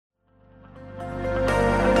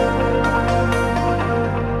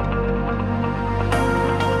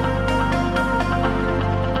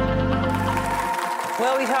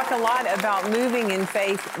about moving in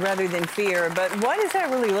faith rather than fear, but what does that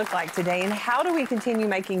really look like today? And how do we continue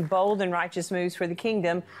making bold and righteous moves for the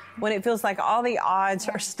kingdom when it feels like all the odds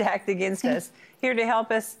are stacked against us? Here to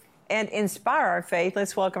help us and inspire our faith,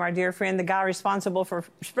 let's welcome our dear friend, the guy responsible for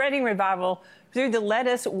spreading revival through the Let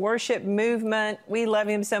Us Worship movement. We love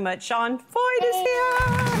him so much. Sean Feucht is here.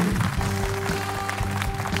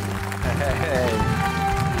 Hey,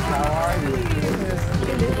 how are you?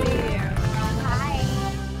 Good to see you. Hi.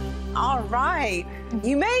 All right,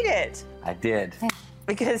 you made it. I did.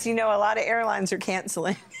 Because, you know, a lot of airlines are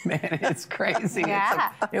canceling. Man, it's crazy.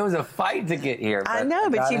 Yeah. It was a fight to get here. I know,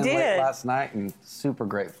 but got you in did. Late last night and super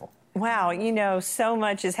grateful. Wow, you know, so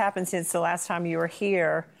much has happened since the last time you were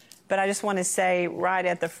here. But I just want to say right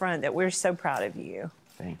at the front that we're so proud of you.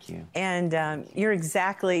 Thank you. And you're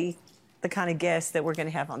exactly the kind of guest that we're going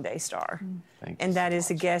to have on DayStar. Thank you And that so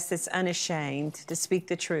is a much. guest that's unashamed to speak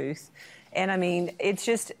the truth. And I mean, it's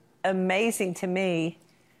just amazing to me,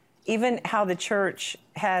 even how the church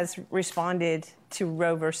has responded to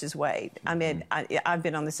Roe versus Wade. I mean, I've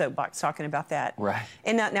been on the soapbox talking about that. Right.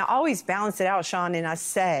 And now I always balance it out, Sean, and I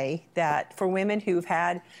say that for women who've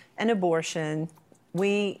had an abortion,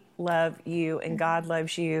 we love you and God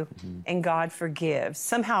loves you and God forgives.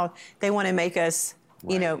 Somehow they want to make us,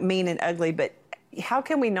 you know, mean and ugly, but how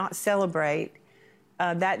can we not celebrate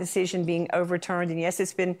that decision being overturned? And yes,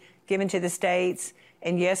 it's been given to the states.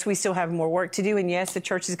 And yes, we still have more work to do. And yes, the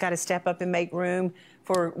church has got to step up and make room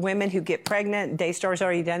for women who get pregnant. DayStar's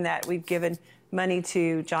already done that. We've given money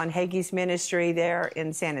to John Hagee's ministry there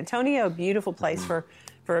in San Antonio, a beautiful place for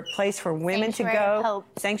a place for women to go.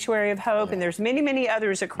 Sanctuary of Hope. And there's many, many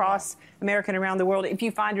others across America and around the world. If you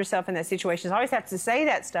find yourself in that situation, I always have to say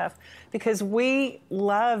that stuff because we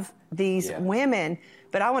love these women.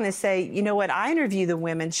 But I want to say, you know what? I interview the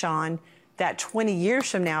women, Sean, that 20 years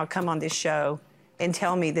from now come on this show and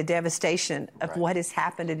tell me the devastation of what has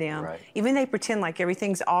happened to them. Even they pretend like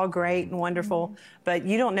everything's all great and wonderful, but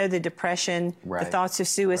you don't know the depression, the thoughts of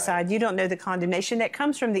suicide. You don't know the condemnation that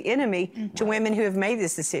comes from the enemy to women who have made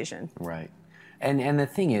this decision. Right. And the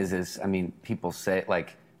thing is, I mean, people say,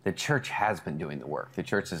 like, the church has been doing the work. The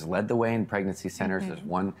church has led the way in pregnancy centers.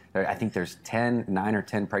 There's I think there's 9 or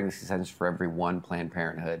 10 pregnancy centers for every one Planned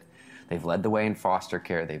Parenthood. They've led the way in foster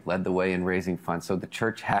care. They've led the way in raising funds. So the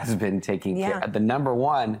church has been taking care, the number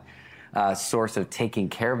one source of taking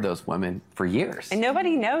care of those women for years. And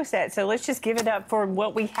nobody knows that. So let's just give it up for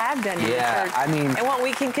what we have done in the church and what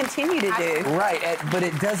we can continue to do. Right. But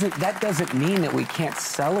that doesn't mean that we can't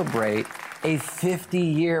celebrate a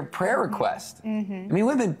 50-year prayer request. I mean,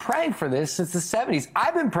 we've been praying for this since the 70s.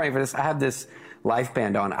 I've been praying for this. I have this life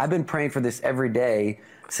band on. I've been praying for this every day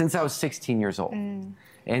since I was 16 years old.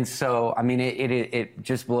 And so, I mean, it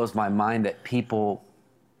just blows my mind that people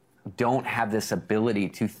don't have this ability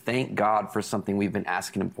to thank God for something we've been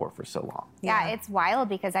asking Him for so long. Yeah, it's wild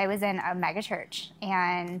because I was in a megachurch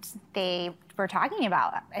and they were talking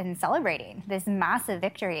about and celebrating this massive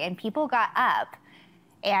victory, and people got up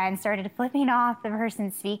and started flipping off the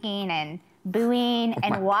person speaking and booing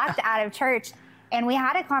and walked out of church. And we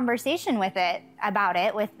had a conversation about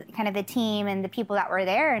it with kind of the team and the people that were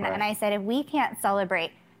there. And I said, if we can't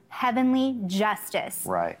celebrate heavenly justice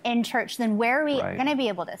in church, then where are we going to be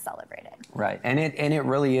able to celebrate it? Right. And it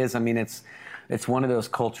really is. I mean, it's one of those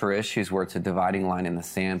cultural issues where it's a dividing line in the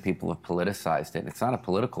sand. People have politicized it. It's not a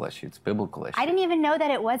political issue. It's a biblical issue. I didn't even know that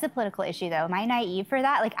it was a political issue, though. Am I naive for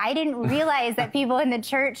that? Like, I didn't realize that people in the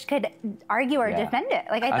church could argue or defend it.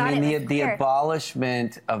 Like, I thought it was the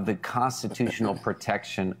abolishment of the constitutional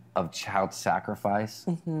protection of child sacrifice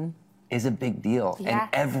is a big deal. And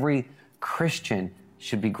every Christian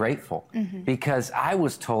should be grateful because I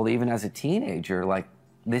was told, even as a teenager, like,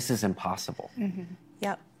 this is impossible.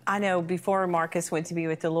 Yep. I know before Marcus went to be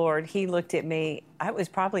with the Lord, he looked at me, it was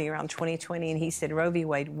probably around 2020, and he said, Roe v.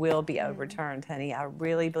 Wade will be overturned, honey. I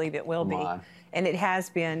really believe it will be. And it has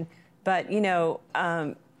been. But, you know,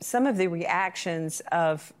 some of the reactions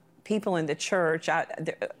of people in the church,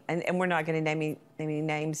 and we're not going to name any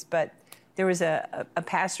names, but there was a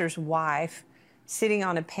pastor's wife sitting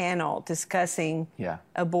on a panel discussing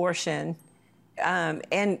abortion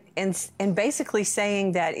and basically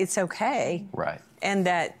saying that it's okay. And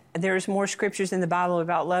that there's more scriptures in the Bible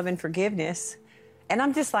about love and forgiveness. And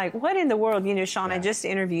I'm just like, what in the world? You know, Sean, I just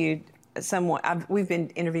interviewed someone. We've been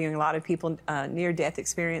interviewing a lot of people near-death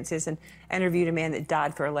experiences, and I interviewed a man that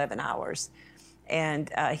died for 11 hours.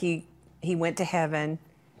 And he went to heaven,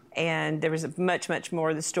 and there was much, much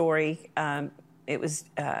more of the story. It was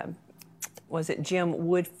it Jim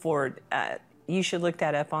Woodford? You should look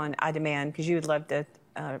that up on iDemand because you would love to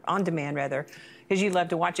on demand rather, because you love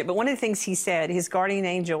to watch it. But one of the things he said, his guardian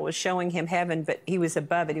angel was showing him heaven, but he was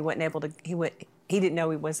above it. He wasn't able to. He didn't know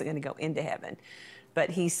he wasn't going to go into heaven, but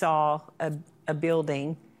he saw a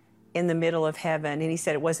building in the middle of heaven, and he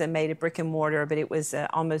said it wasn't made of brick and mortar, but it was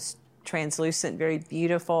almost translucent, very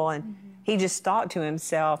beautiful. And he just thought to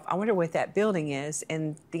himself, I wonder what that building is.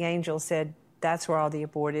 And the angel said, that's where all the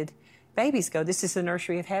aborted babies go. This is the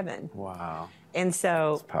nursery of heaven. Wow. And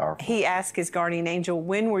so he asked his guardian angel,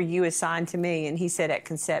 when were you assigned to me? And he said, at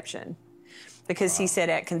conception. Because he said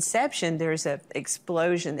at conception, there's an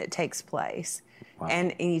explosion that takes place. Wow.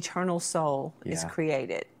 And an eternal soul is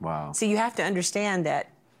created. Wow. So you have to understand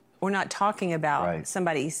that we're not talking about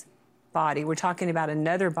somebody's body. We're talking about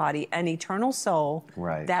another body, an eternal soul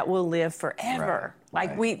that will live forever.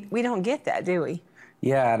 Like we don't get that, do we?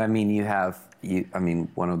 Yeah, and I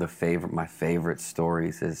mean, one of my favorite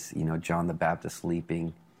stories is, John the Baptist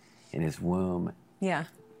leaping in his womb. Yeah.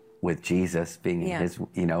 With Jesus being in his,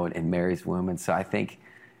 in Mary's womb. And so I think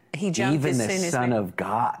he jumped even as the soon as Son of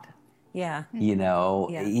God,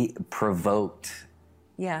 he provoked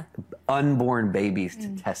unborn babies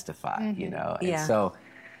to testify, And so,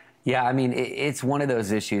 I mean, it's one of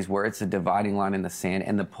those issues where it's a dividing line in the sand,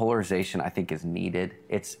 and the polarization, I think, is needed.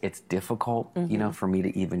 It's difficult, for me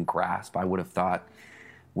to even grasp. I would have thought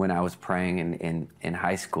when I was praying in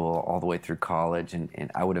high school all the way through college,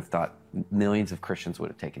 and I would have thought millions of Christians would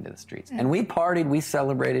have taken to the streets. And we partied, we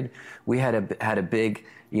celebrated, we had a big,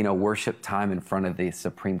 worship time in front of the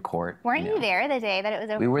Supreme Court. Weren't you there the day that it was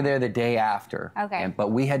over? We were there the day after. Okay.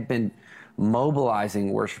 But we had been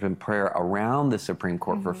mobilizing worship and prayer around the Supreme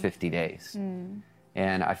Court for 50 days.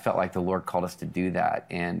 And I felt like the Lord called us to do that,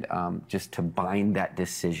 and just to bind that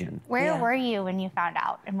decision. Where were you when you found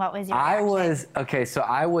out, and what was your reaction? So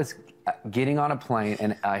I was getting on a plane,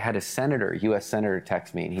 and I had a senator, U.S. senator,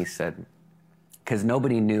 text me, and he said, because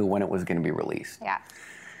nobody knew when it was going to be released. Yeah.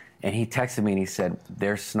 And he texted me, and he said,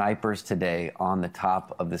 there's snipers today on the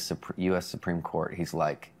top of the U.S. Supreme Court. He's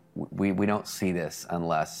like, we don't see this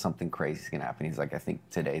unless something crazy is going to happen. He's like, I think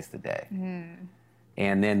today's the day.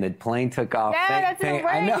 And then the plane took off. Yeah,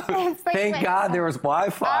 I know. Thank God there was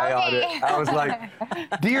Wi-Fi on it. I was like,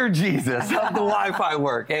 dear Jesus, how'd the Wi-Fi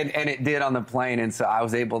work? And it did on the plane. And so I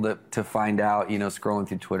was able to find out, scrolling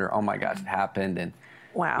through Twitter, oh my gosh, it happened. And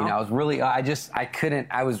wow. I was really, I couldn't,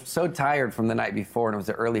 I was so tired from the night before, and it was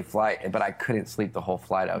an early flight, but I couldn't sleep the whole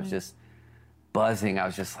flight. I was just buzzing. I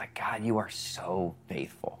was just like, God, you are so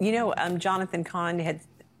faithful. Jonathan Cahn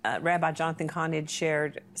Rabbi Jonathan Cahn had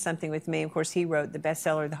shared something with me. Of course, he wrote the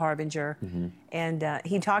bestseller, The Harbinger, and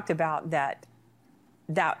he talked about that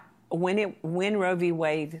when Roe v.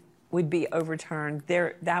 Wade would be overturned,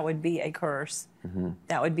 that would be a curse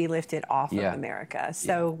that would be lifted off of America.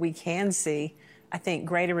 So we can see, I think,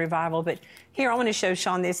 greater revival. But here, I want to show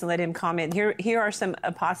Sean this and let him comment. Here are some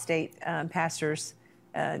apostate pastors.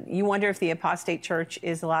 You wonder if the apostate church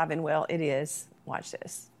is alive and well. It is. Watch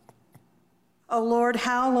this. Oh Lord,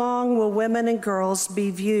 how long will women and girls be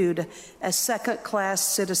viewed as second-class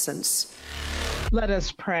citizens? Let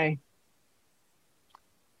us pray.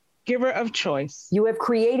 Giver of choice. You have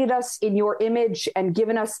created us in your image and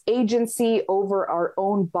given us agency over our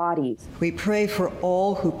own bodies. We pray for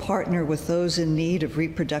all who partner with those in need of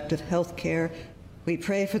reproductive health care. We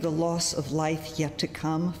pray for the loss of life yet to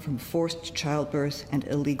come from forced childbirth and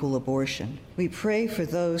illegal abortion. We pray for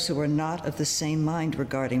those who are not of the same mind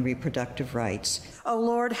regarding reproductive rights. Oh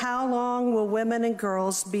Lord, how long will women and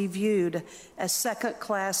girls be viewed as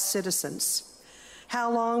second-class citizens?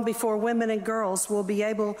 How long before women and girls will be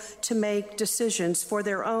able to make decisions for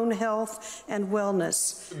their own health and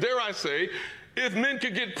wellness? Dare I say, if men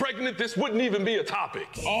could get pregnant, this wouldn't even be a topic.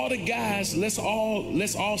 All the guys, let's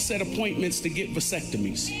all set appointments to get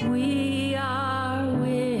vasectomies. We are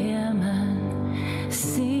women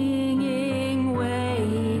singing,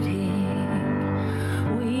 waiting.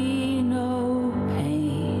 We know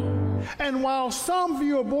pain. And while some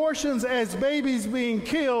view abortions as babies being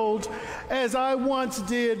killed, as I once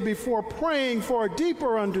did before praying for a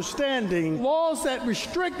deeper understanding, laws that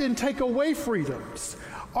restrict and take away freedoms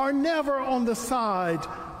are never on the side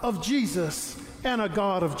of Jesus and a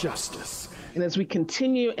God of justice. And as we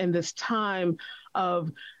continue in this time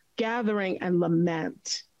of gathering and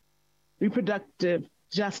lament, reproductive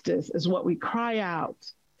justice is what we cry out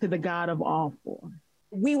to the God of all for.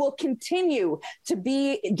 We will continue to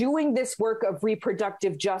be doing this work of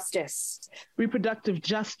reproductive justice. Reproductive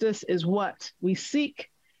justice is what we seek,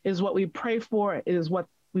 is what we pray for, it is what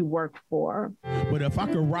we work for. But if I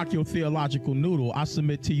could rock your theological noodle, I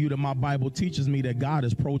submit to you that my Bible teaches me that God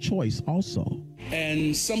is pro-choice also.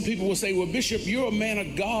 And some people will say, well, Bishop, you're a man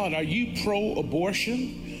of God. Are you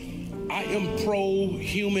pro-abortion? I am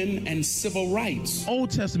pro-human and civil rights.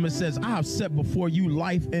 Old Testament says, I have set before you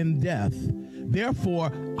life and death.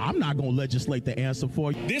 Therefore, I'm not going to legislate the answer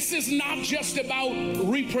for you. This is not just about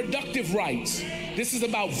reproductive rights. This is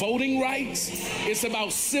about voting rights. It's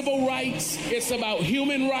about civil rights. It's about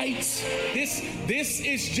human rights. This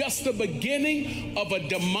is just the beginning of a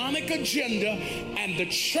demonic agenda, and the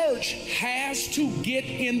church has to get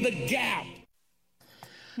in the gap.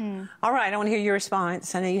 All right, I want to hear your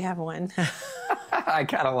response. I know you have one. I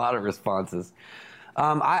got a lot of responses.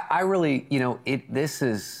 I really, this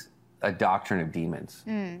is a doctrine of demons.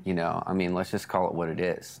 I mean, let's just call it what it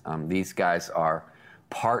is. These guys are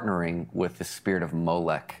partnering with the spirit of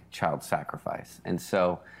Molech, child sacrifice. And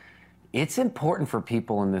so it's important for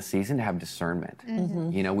people in this season to have discernment.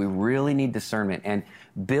 We really need discernment. And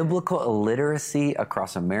biblical illiteracy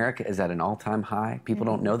across America is at an all-time high. People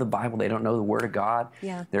don't know the Bible. They don't know the Word of God.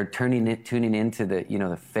 Yeah. They're tuning into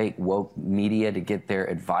the fake woke media to get their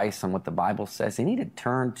advice on what the Bible says. They need to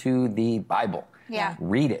turn to the Bible. Yeah.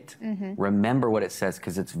 Read it. Remember what it says,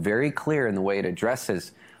 because it's very clear in the way it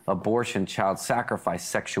addresses abortion, child sacrifice,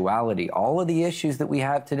 sexuality, all of the issues that we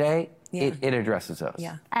have today. It addresses those.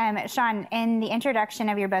 Yeah. Sean, in the introduction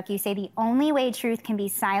of your book, you say the only way truth can be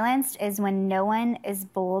silenced is when no one is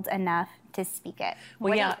bold enough to speak it.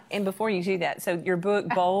 Well, and before you do that, so your book,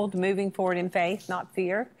 Bold, Moving Forward in Faith, Not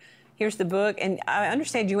Fear. Here's the book, and I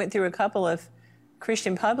understand you went through a couple of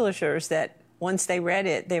Christian publishers that once they read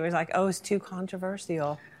it, they were like, oh, it's too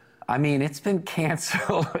controversial. I mean, it's been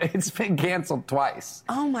canceled. It's been canceled twice.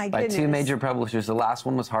 Oh, my goodness. By two major publishers. The last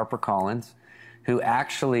one was HarperCollins, who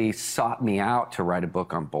actually sought me out to write a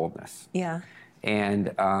book on boldness. Yeah.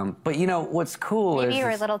 And, but what's cool is... Maybe you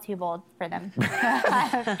were a little too bold for them.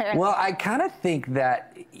 Well, I kind of think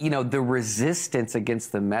that, the resistance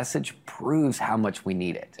against the message proves how much we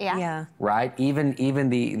need it. Yeah. Right? Even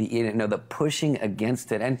the pushing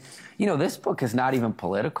against it. And, this book is not even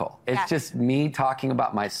political. It's just me talking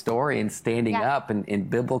about my story and standing up in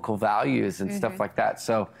biblical values and stuff like that.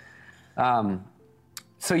 So,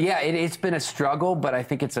 it's been a struggle, but I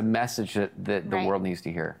think it's a message that the world needs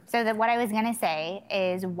to hear. So what I was going to say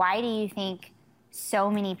is, why do you think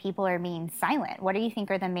so many people are being silent? What do you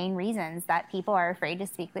think are the main reasons that people are afraid to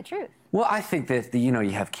speak the truth? Well, I think that you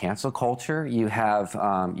have cancel culture, you have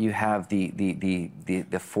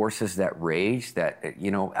the forces that rage. That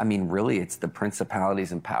really, it's the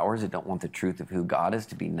principalities and powers that don't want the truth of who God is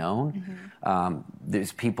to be known.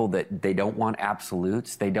 There's people that they don't want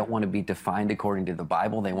absolutes. They don't want to be defined according to the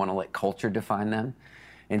Bible. They want to let culture define them.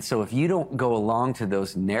 And so, if you don't go along to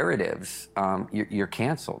those narratives, you're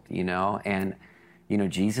canceled. And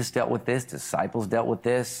Jesus dealt with this. Disciples dealt with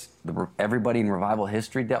this. Everybody in revival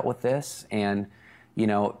history dealt with this. And,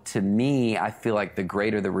 to me, I feel like the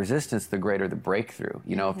greater the resistance, the greater the breakthrough.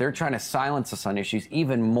 If they're trying to silence us on issues,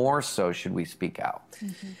 even more so should we speak out.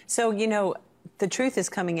 So, the truth is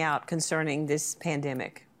coming out concerning this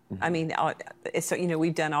pandemic. I mean, so,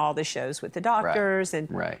 we've done all the shows with the doctors, and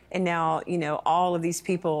now, all of these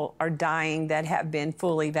people are dying that have been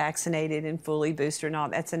fully vaccinated and fully boosted and all.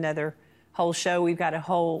 That's another whole show. We've got a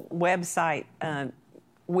whole website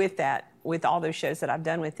with all those shows that I've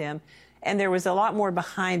done with them. And there was a lot more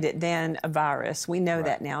behind it than a virus. We know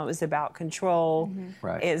that now. It was about control.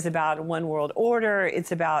 It's about a one world order.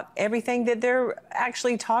 It's about everything that they're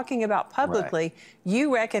actually talking about publicly.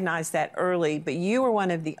 You recognized that early, but you were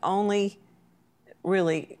one of the only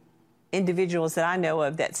really individuals that I know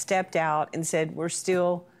of that stepped out and said, we're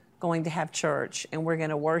still going to have church and we're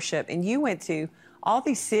going to worship. And you went to all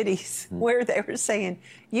these cities where they were saying,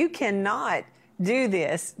 you cannot do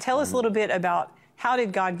this. Tell us a little bit about how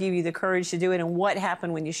did God give you the courage to do it, and what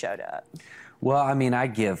happened when you showed up? Well, I mean, I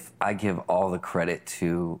give all the credit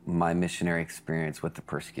to my missionary experience with the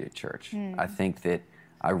persecuted church. I think that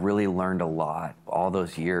I really learned a lot all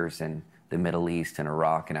those years in the Middle East and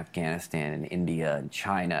Iraq and Afghanistan and India and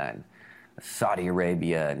China and Saudi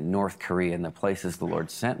Arabia and North Korea and the places the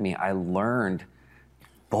Lord sent me. I learned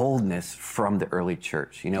boldness from the early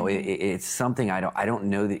church. It's something I don't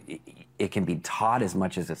know that it can be taught as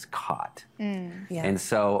much as it's caught. And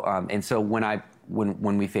so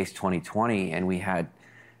when we faced 2020 and we had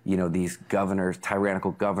these governors,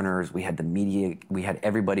 tyrannical governors, we had the media, we had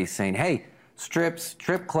everybody saying, hey, strips,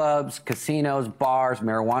 strip clubs, casinos, bars,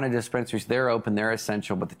 marijuana dispensaries, they're open, they're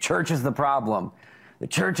essential, but the church is the problem. The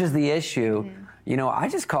church is the issue. I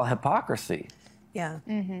just call hypocrisy. Yeah.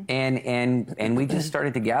 And we just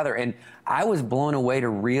started to gather. And I was blown away to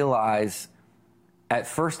realize, at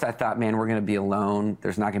first I thought, man, we're going to be alone.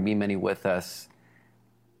 There's not going to be many with us.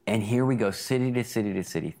 And here we go, city to city to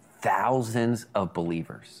city, thousands of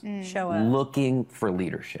believers show up, looking for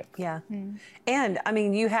leadership. Yeah. And I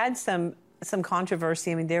mean, you had some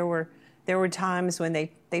controversy. I mean, there were times when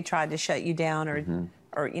they tried to shut you down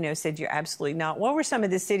or said you're absolutely not. What were some of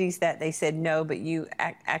the cities that they said no, but you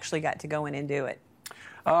actually got to go in and do it?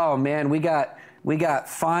 Oh man, we got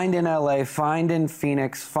fined in LA, fined in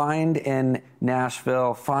Phoenix, fined in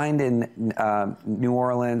Nashville, fined in New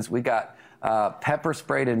Orleans. We got pepper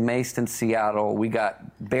sprayed and maced in Seattle. We got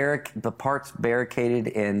the parts barricaded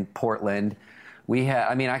in Portland.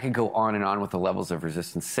 I could go on and on with the levels of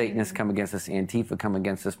resistance. Satanists come against us, Antifa come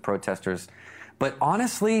against us, protesters. But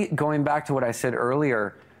honestly, going back to what I said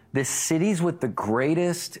earlier, the cities with the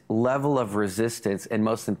greatest level of resistance and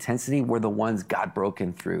most intensity were the ones God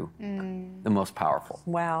broken through the most powerful.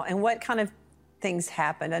 Wow. And what kind of things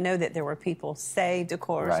happened? I know that there were people saved, of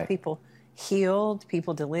course, people healed,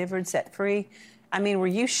 people delivered, set free. I mean, were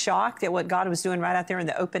you shocked at what God was doing right out there in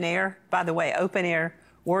the open air? By the way, open air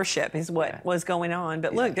worship is what was going on.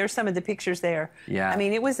 But look, there's some of the pictures there. Yeah. I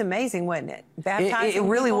mean, it was amazing, wasn't it? Baptizing it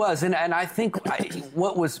really people? was. And I think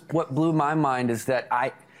what blew my mind is that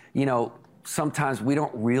sometimes we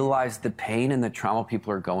don't realize the pain and the trauma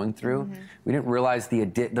people are going through. We didn't realize the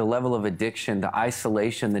level of addiction, the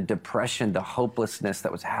isolation, the depression, the hopelessness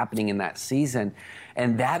that was happening in that season.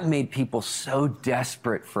 And that made people so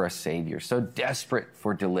desperate for a Savior, so desperate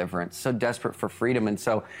for deliverance, so desperate for freedom. And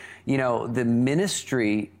so, the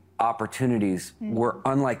ministry opportunities were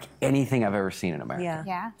unlike anything I've ever seen in America.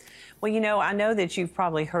 Yeah. Well, I know that you've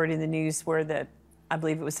probably heard in the news where I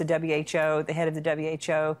believe it was the WHO, the head of the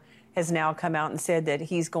WHO, has now come out and said that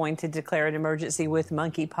he's going to declare an emergency with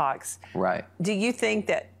monkeypox. Right. Do you think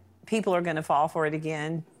that people are going to fall for it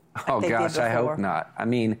again? Oh, gosh, I hope not. I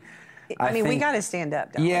mean, we got to stand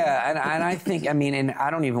up, don't we? Yeah, and I think, and I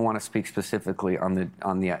don't even want to speak specifically on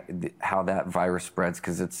the how that virus spreads,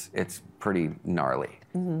 because it's pretty gnarly,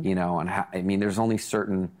 and how, there's only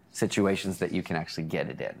certain situations that you can actually get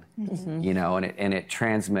it in, and it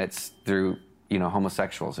transmits through,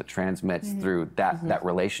 homosexuals. It transmits through that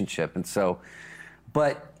relationship. And so,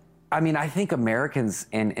 but I think Americans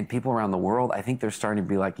and people around the world, I think they're starting to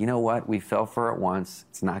be like, you know what? We fell for it once.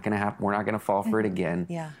 It's not going to happen. We're not going to fall for it again.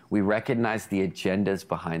 Yeah. We recognize the agendas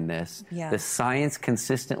behind this. Yeah. The science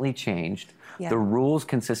consistently changed. Yeah. The rules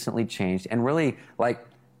consistently changed. And really,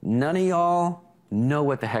 none of y'all know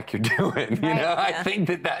what the heck you're doing. I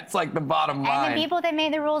think that's like the bottom line. And the people that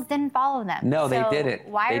made the rules didn't follow them. No, they didn't.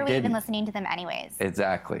 Why are we even listening to them anyways?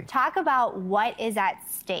 Exactly. Talk about what is at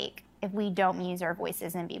stake if we don't use our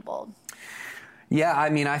voices and be bold. Yeah,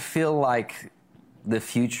 I feel like the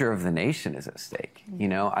future of the nation is at stake.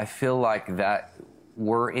 I feel like that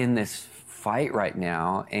we're in this fight right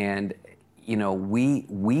now, and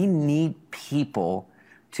we need people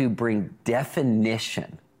to bring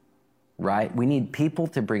definition. Right? We need people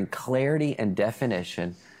to bring clarity and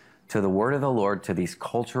definition to the word of the Lord, to these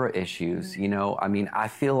cultural issues. I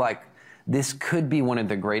feel like this could be one of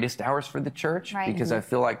the greatest hours for the church, because I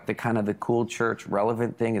feel like the cool church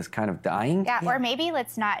relevant thing is kind of dying. Yeah, or maybe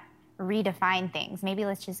let's not redefine things. Maybe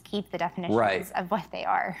let's just keep the definitions of what they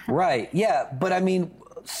are. Right. Yeah. But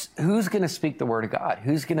who's going to speak the word of God?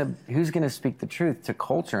 Who's going to speak the truth to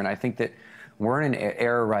culture? And I think that we're in an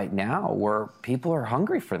era right now where people are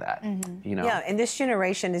hungry for that. Yeah, and this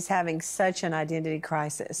generation is having such an identity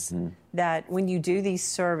crisis that when you do these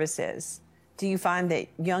services, do you find that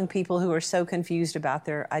young people who are so confused about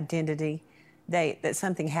their identity, that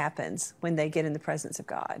something happens when they get in the presence of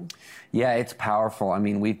God? Yeah, it's powerful.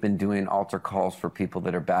 We've been doing altar calls for people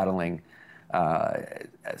that are battling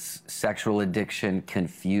sexual addiction,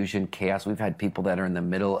 confusion, chaos. We've had people that are in the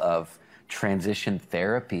middle of transition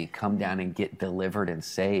therapy come down and get delivered and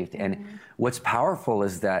saved. And what's powerful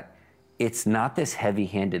is that it's not this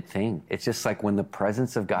heavy-handed thing. It's just like when the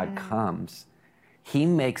presence of God comes, he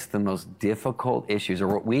makes the most difficult issues, or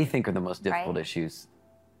what we think are the most difficult issues,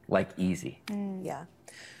 easy. Yeah.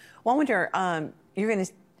 Well, I wonder, you're going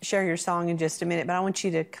to share your song in just a minute, but I want you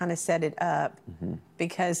to kind of set it up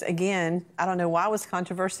because, again, I don't know why it was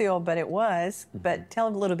controversial, but it was. But tell a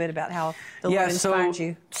little bit about how the Lord inspired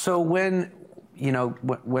you. So when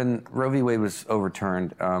Roe v. Wade was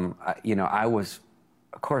overturned, I was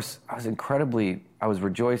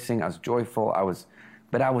rejoicing, I was joyful,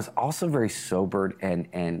 but I was also very sobered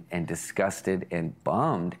and disgusted and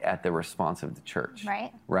bummed at the response of the church.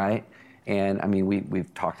 Right. Right? And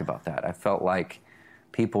we've talked about that. I felt like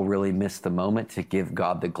people really miss the moment to give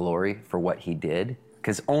God the glory for what he did.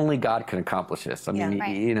 Because only God can accomplish this. I mean,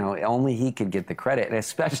 you know, only he could get the credit, and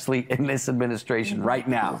especially in this administration right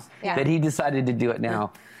now, that he decided to do it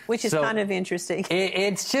now. Which is kind of interesting.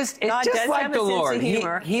 It's just God does like have the a sense Lord. of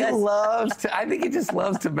humor. He loves to, I think he just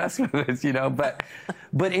loves to mess with us, you know. But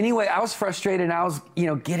anyway, I was frustrated, and I was, you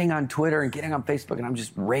know, getting on Twitter and getting on Facebook, and I'm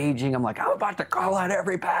just raging. I'm like, I'm about to call out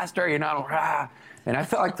every pastor, you know. And I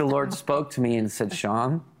felt like the Lord spoke to me and said,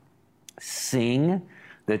 Sean, sing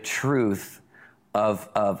the truth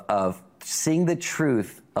sing the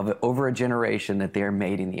truth of over a generation that they are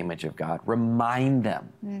made in the image of God. Remind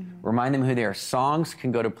them. Remind them who they are. Songs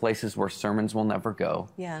can go to places where sermons will never go.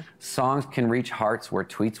 Yeah. Songs can reach hearts where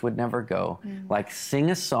tweets would never go. Like,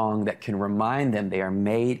 sing a song that can remind them they are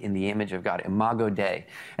made in the image of God. Imago Dei.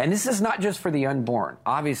 And this is not just for the unborn.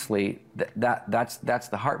 Obviously, that's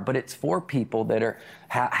the heart. But it's for people that are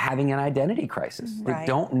having an identity crisis. They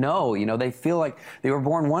don't know. You know, they feel like they were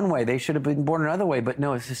born one way. They should have been born another way. But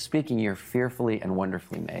no, it's just speaking. You're fearfully and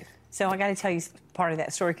wonderfully made. So I got to tell you part of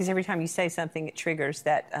that story, because every time you say something, it triggers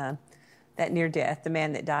that that near death, the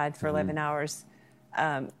man that died for 11 hours.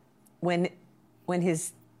 When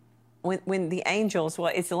the angels,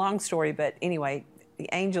 well, it's a long story, but anyway, the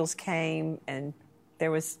angels came and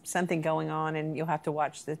there was something going on, and you'll have to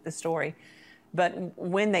watch the story. But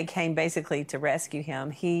when they came basically to rescue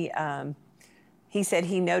him, he said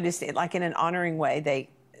he noticed it, like in an honoring way.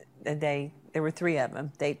 There were three of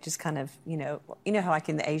them. They just kind of, you know how like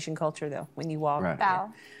in the Asian culture, though, when you walk.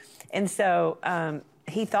 Bow. And so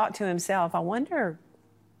he thought to himself, I wonder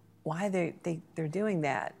why they're doing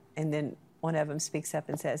that. And then one of them speaks up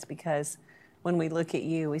and says, because when we look at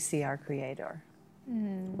you, we see our Creator.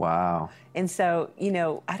 Wow. And so, you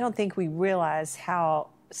know, I don't think we realize how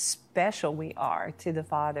special we are to the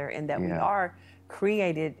Father, and that we are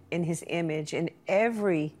created in his image, and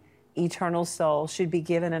every eternal soul should be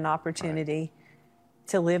given an opportunity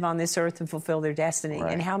to live on this earth and fulfill their destiny.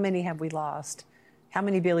 And how many have we lost? How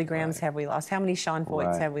many Billy Grahams have we lost? How many Sean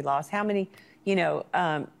Feuchts have we lost? How many, you know,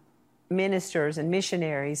 ministers and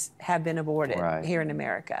missionaries have been aborted here in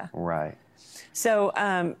America? So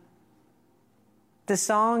the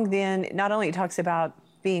song then not only talks about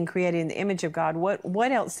being created in the image of God,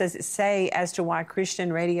 what else does it say as to why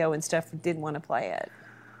Christian radio and stuff didn't want to play it?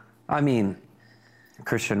 I mean,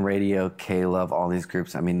 Christian radio, K-Love, all these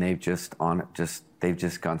groups, I mean, they've just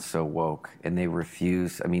gone so woke, and they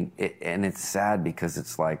refuse. I mean, and it's sad, because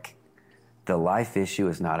it's like the life issue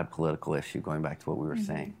is not a political issue, going back to what we were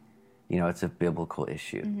saying. You know, it's a biblical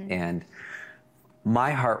issue. And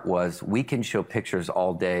my heart was, we can show pictures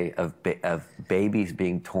all day of babies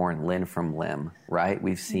being torn limb from limb, right?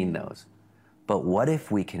 We've seen those. But what if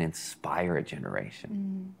we can inspire a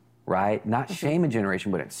generation? Right? Not shame a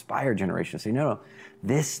generation, but inspire a generation. Say, no,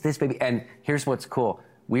 this baby. And here's what's cool.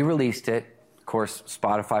 We released it. Of course,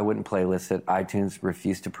 Spotify wouldn't playlist it. iTunes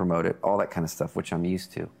refused to promote it. All that kind of stuff, which I'm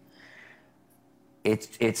used to. It's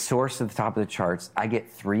sourced at the top of the charts. I get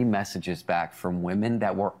 3 messages back from women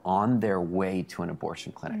that were on their way to an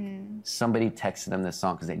abortion clinic. Somebody texted them this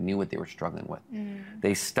song because they knew what they were struggling with.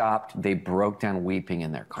 They stopped. They broke down weeping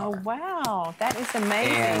in their car. Oh, wow. That is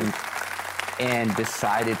amazing. And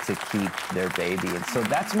decided to keep their baby. And so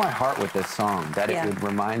that's my heart with this song, that it would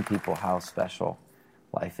remind people how special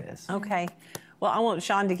life is. Okay. Well, I want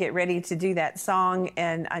Sean to get ready to do that song,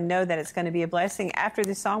 and I know that it's going to be a blessing. After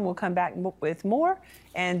this song, we'll come back with more.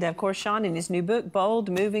 And, of course, Sean in his new book, Bold,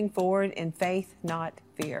 Moving Forward in Faith, Not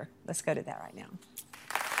Fear. Let's go to that right now.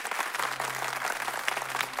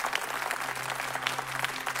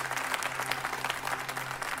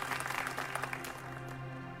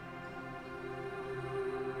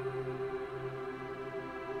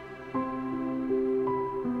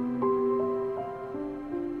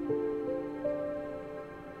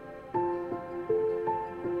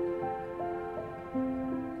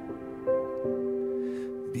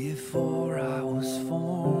 Before I was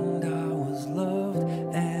formed, I was loved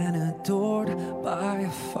and adored by a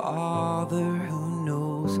Father who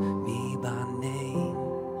knows me by name.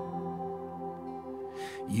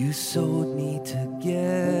 You sewed me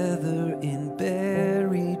together and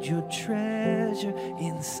buried your treasure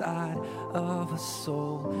inside of a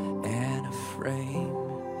soul and a frame.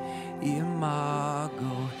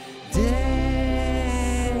 Imago Dei.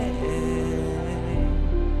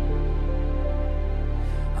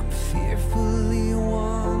 Fearfully,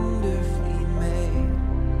 wonderfully made.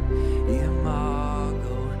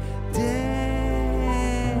 Imago Dei.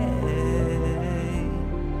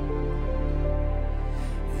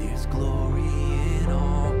 There's glory in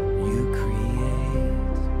all you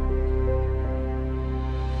create.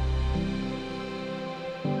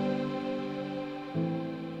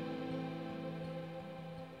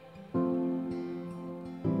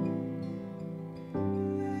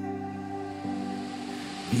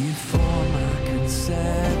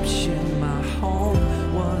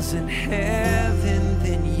 home was in heaven,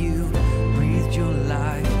 then you breathed your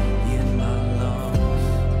life in my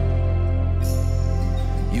lungs.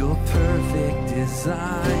 Your perfect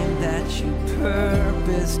design that you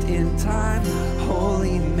purposed in time,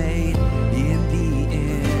 wholly made in the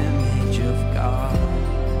image of God.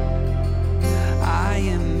 I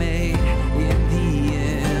am made in the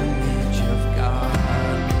image of God.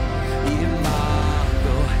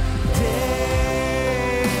 Imago Dei.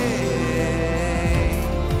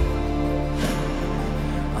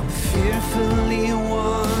 I'm fearfully,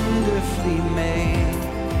 wonderfully made.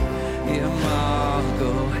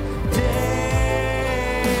 Imago Dei.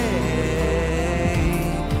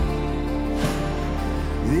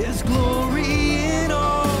 There's glory in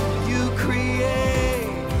all you create.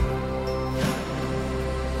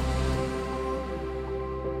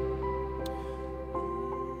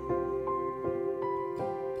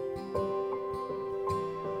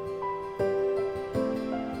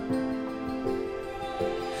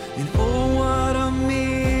 And oh, what a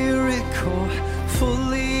miracle,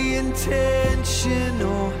 fully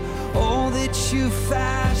intentional. All that you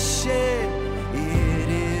fashion, it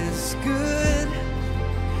is good.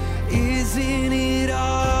 Isn't it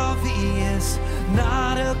obvious?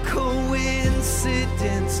 Not a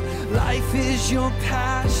coincidence. Life is your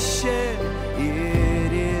passion.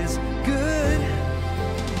 It is good.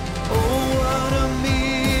 Oh, what a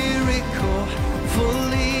miracle,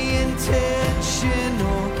 fully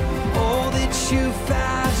intentional. All that you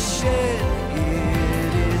fashion,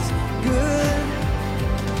 it is good.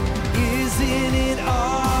 Isn't it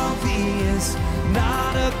obvious?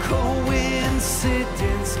 Not a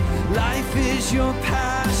coincidence. Life is your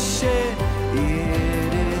passion.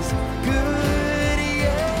 It is good,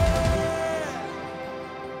 yeah.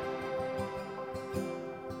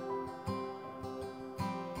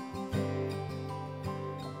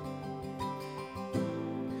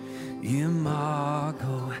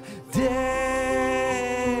 Imago Dei.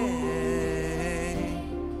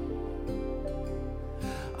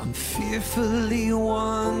 I'm fearfully,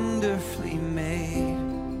 wonderfully made.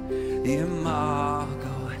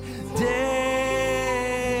 Imago Dei.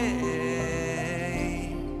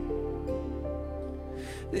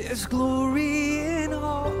 There's glory in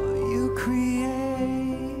all you create.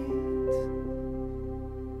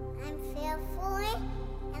 I'm fearfully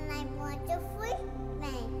and I'm wonderfully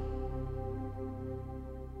made.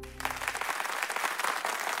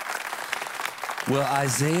 Well,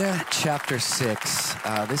 Isaiah chapter 6,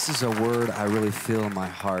 this is a word I really feel in my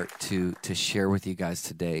heart to share with you guys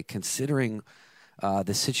today, considering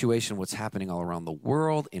the situation, what's happening all around the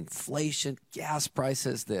world, inflation, gas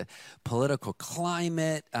prices, the political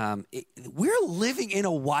climate. We're living in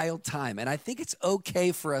a wild time, and I think it's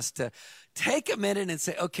okay for us to take a minute and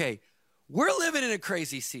say, okay, we're living in a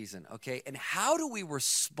crazy season, okay? And how do we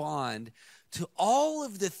respond to all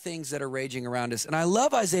of the things that are raging around us? And I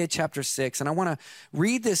love Isaiah chapter 6, and I want to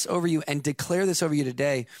read this over you and declare this over you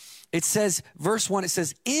today. It says, verse 1, it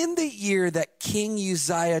says, in the year that King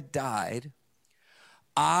Uzziah died,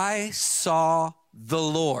 I saw the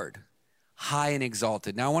Lord high and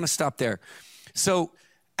exalted. Now, I want to stop there. So,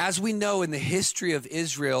 as we know in the history of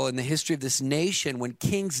Israel, in the history of this nation, when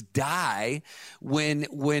kings die,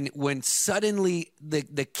 when suddenly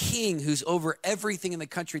the king who's over everything in the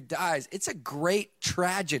country dies, it's a great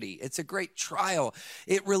tragedy. It's a great trial.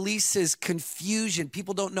 It releases confusion.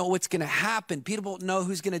 People don't know what's going to happen. People don't know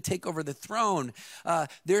who's going to take over the throne.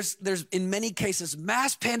 There's in many cases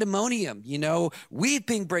mass pandemonium. You know,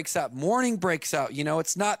 weeping breaks out, mourning breaks out. You know,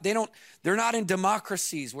 it's not they're not in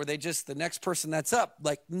democracies where they just the next person that's up.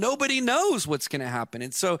 Like, nobody knows what's going to happen.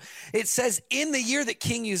 And so it says, in the year that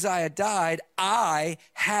King Uzziah died, I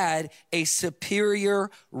had a superior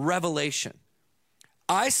revelation.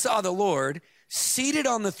 I saw the Lord seated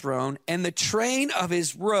on the throne, and the train of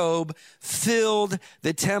his robe filled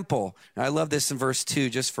the temple. And I love this in verse 2,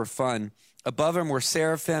 just for fun. Above him were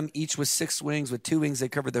seraphim, each with 6 wings. With 2 wings they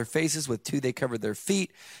covered their faces, with 2 they covered their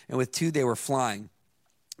feet, and with 2 they were flying.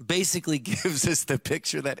 Basically gives us the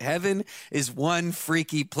picture that heaven is one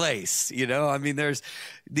freaky place. You know, I mean, there's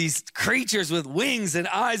these creatures with wings and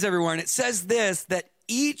eyes everywhere. And it says this, that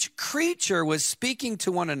each creature was speaking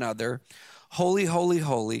to one another, holy, holy,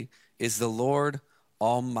 holy is the Lord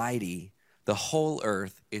Almighty. The whole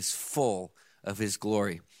earth is full of his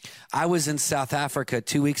glory. I was in South Africa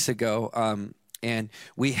 2 weeks ago, and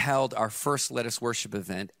we held our first Let Us Worship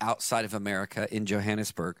event outside of America in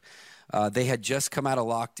Johannesburg. They had just come out of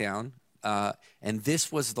lockdown, and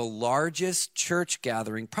this was the largest church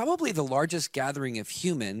gathering, probably the largest gathering of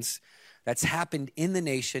humans that's happened in the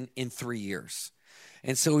nation in 3 years.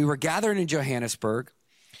 And so we were gathering in Johannesburg,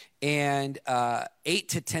 and 8,000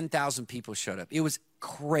 to 10,000 people showed up. It was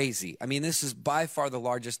crazy. I mean, this is by far the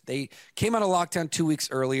largest. They came out of lockdown 2 weeks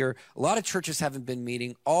earlier. A lot of churches haven't been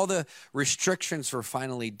meeting. All the restrictions were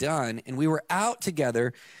finally done, and we were out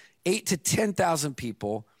together, 8,000 to 10,000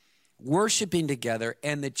 people worshiping together,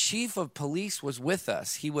 and the chief of police was with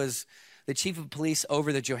us. He was the chief of police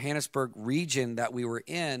over the Johannesburg region that we were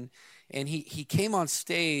in, and he came on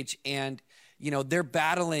stage, and they're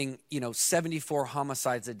battling, 74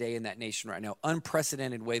 homicides a day in that nation right now,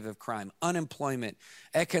 unprecedented wave of crime, unemployment,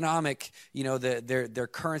 economic, their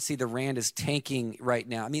currency, the rand is tanking right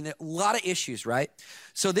now. I mean, a lot of issues, right?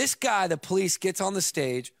 So this guy, the police, gets on the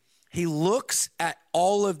stage. He looks at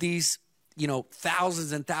all of these,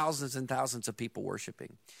 thousands and thousands and thousands of people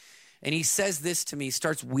worshiping. And he says this to me, he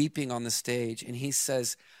starts weeping on the stage, and he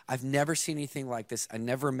says, I've never seen anything like this. I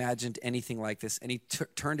never imagined anything like this. And he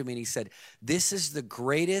turned to me and he said, this is the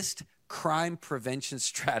greatest crime prevention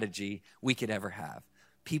strategy we could ever have.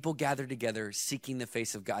 People gathered together seeking the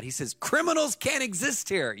face of God. He says, criminals can't exist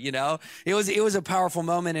here, It was a powerful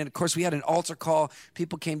moment. And of course, we had an altar call.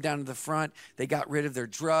 People came down to the front. They got rid of their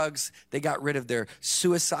drugs. They got rid of their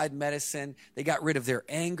suicide medicine. They got rid of their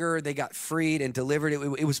anger. They got freed and delivered.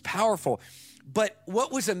 It was powerful. But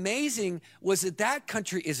what was amazing was that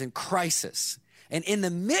country is in crisis. And in the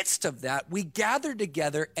midst of that, we gathered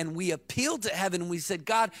together and we appealed to heaven. We said,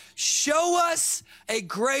 God, show us a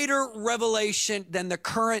greater revelation than the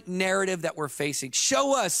current narrative that we're facing.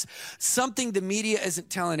 Show us something the media isn't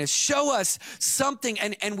telling us. Show us something.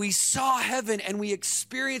 And we saw heaven and we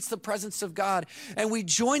experienced the presence of God. And we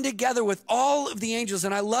joined together with all of the angels.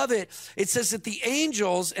 And I love it. It says that the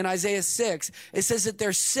angels in Isaiah 6, it says that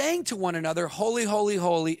they're saying to one another, holy, holy,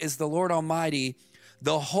 holy is the Lord Almighty.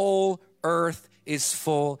 The whole earth is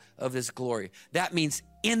full of his glory. That means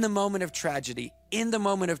in the moment of tragedy, in the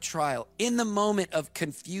moment of trial, in the moment of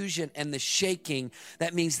confusion and the shaking,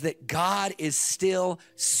 that means that God is still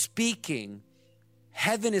speaking.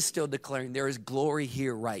 Heaven is still declaring there is glory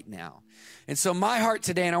here right now. And so my heart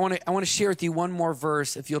today, and I want to share with you one more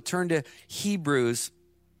verse. If you'll turn to Hebrews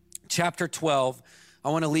chapter 12, I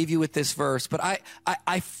want to leave you with this verse. But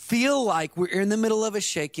I feel like we're in the middle of a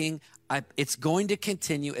shaking. It's going to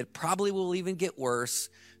continue. It probably will even get worse.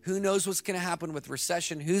 Who knows what's going to happen with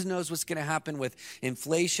recession? Who knows what's going to happen with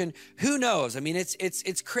inflation? Who knows? I mean,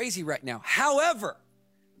 it's crazy right now. However,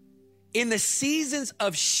 in the seasons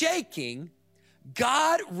of shaking,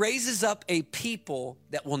 God raises up a people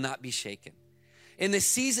that will not be shaken. In the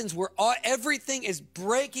seasons where everything is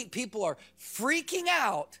breaking, people are freaking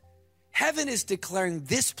out, heaven is declaring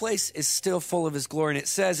this place is still full of his glory. And it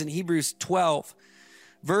says in Hebrews 12,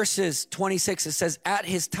 verses 26, it says, at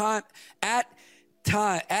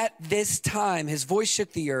this time, his voice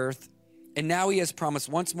shook the earth, and now he has promised,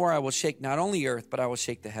 once more I will shake not only earth, but I will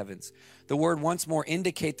shake the heavens. The word once more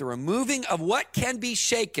indicate the removing of what can be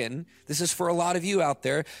shaken. This is for a lot of you out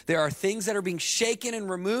there. There are things that are being shaken and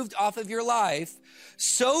removed off of your life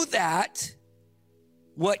so that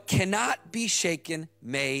what cannot be shaken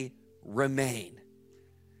may remain.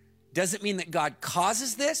 Doesn't mean that God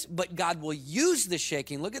causes this, but God will use the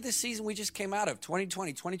shaking. Look at the season we just came out of,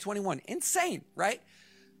 2020, 2021. Insane, right?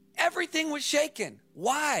 Everything was shaken.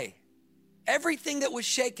 Why? Everything that was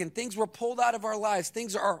shaken, things were pulled out of our lives.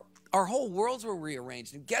 Our whole worlds were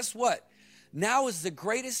rearranged. And guess what? Now is the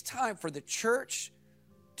greatest time for the church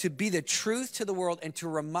to be the truth to the world and to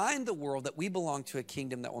remind the world that we belong to a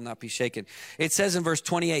kingdom that will not be shaken. It says in verse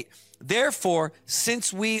 28, therefore,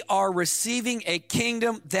 since we are receiving a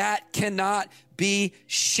kingdom that cannot be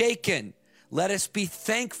shaken, let us be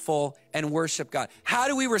thankful and worship God. How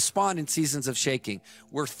do we respond in seasons of shaking?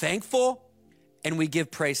 We're thankful and we give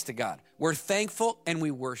praise to God. We're thankful and we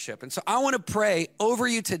worship. And so I want to pray over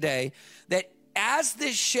you today that as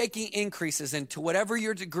this shaking increases, and to whatever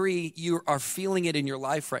your degree you are feeling it in your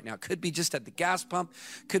life right now, it could be just at the gas pump,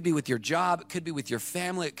 could be with your job, it could be with your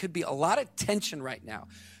family, it could be a lot of tension right now.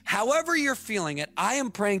 However you're feeling it, I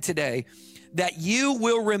am praying today that you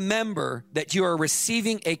will remember that you are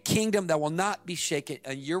receiving a kingdom that will not be shaken,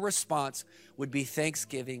 and your response would be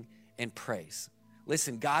thanksgiving and praise.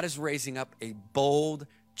 Listen, God is raising up a bold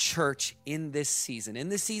church in this season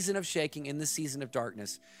of shaking, in this season of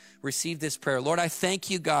darkness. Receive this prayer. Lord, I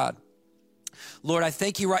thank you, God. Lord, I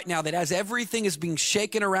thank you right now that as everything is being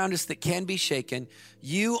shaken around us that can be shaken,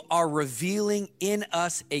 you are revealing in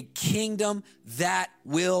us a kingdom that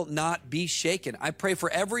will not be shaken. I pray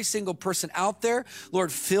for every single person out there.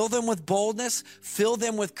 Lord, fill them with boldness, fill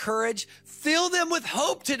them with courage, fill them with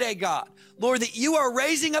hope today, God. Lord, that you are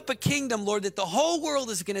raising up a kingdom, Lord, that the whole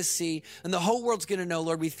world is going to see and the whole world's going to know.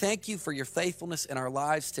 Lord, we thank you for your faithfulness in our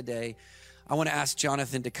lives today. I want to ask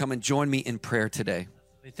Jonathan to come and join me in prayer today.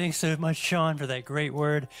 Thanks so much, Sean, for that great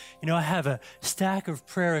word. You know, I have a stack of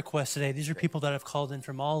prayer requests today. These are people that have called in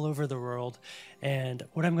from all over the world. And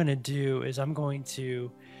what I'm going to do is I'm going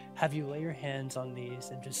to have you lay your hands on these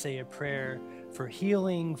and just say a prayer for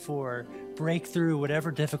healing, for breakthrough,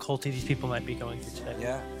 whatever difficulty these people might be going through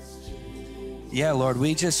today. Yeah, Lord,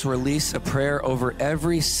 we just release a prayer over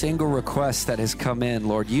every single request that has come in.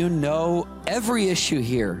 Lord, you know every issue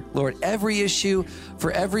here. Lord, every issue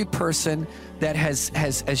for every person that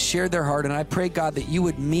has shared their heart. And I pray, God, that you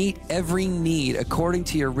would meet every need according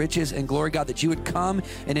to your riches and glory, God, that you would come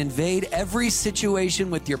and invade every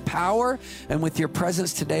situation with your power and with your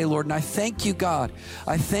presence today, Lord. And I thank you, God.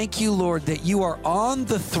 I thank you, Lord, that you are on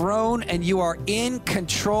the throne and you are in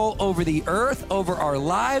control over the earth, over our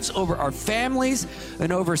lives, over our families,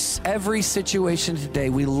 and over every situation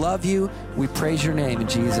today. We love you. We praise your name in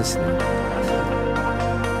Jesus' name.